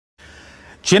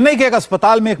चेन्नई के एक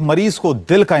अस्पताल में एक मरीज को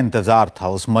दिल का इंतजार था।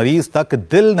 उस मरीज तक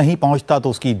दिल नहीं पहुंचता तो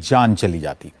उसकी जान चली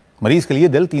जाती। मरीज के लिए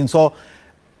दिल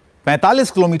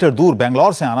 345 किलोमीटर दूर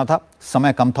बेंगलोर से आना था।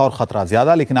 समय कम था और खतरा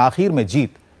ज्यादा, लेकिन आखिर में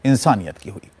जीत इंसानियत की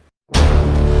हुई।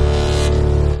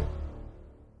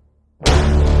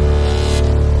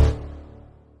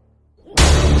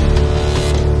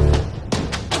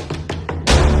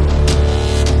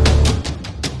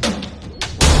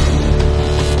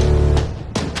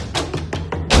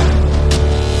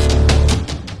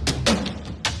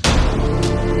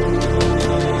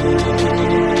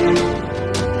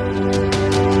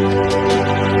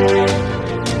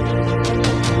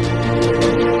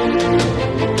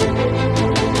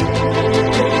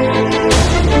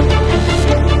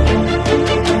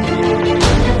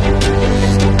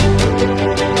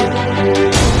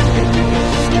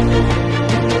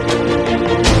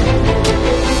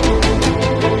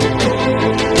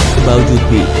 बावजूद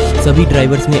भी सभी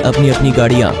ड्राइवर्स ने अपनी अपनी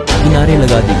गाड़ियां किनारे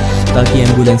लगा दी ताकि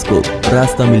एम्बुलेंस को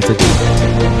रास्ता मिल सके।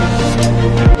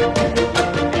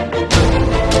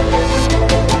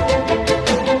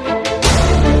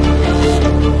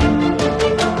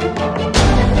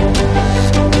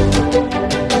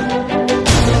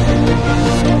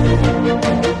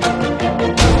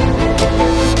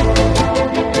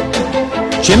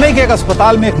 चेन्नई के एक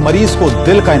अस्पताल में एक मरीज को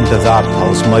दिल का इंतजार था।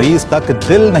 उस मरीज तक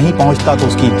दिल नहीं पहुंचता तो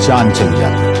उसकी जान चली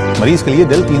जाती। मरीज के लिए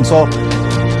दिल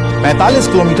 345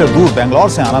 किलोमीटर दूर बेंगलोर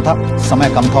से आना था। समय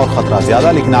कम था और खतरा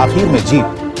ज्यादा, लेकिन आखिर में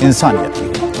जीत इंसानियत की।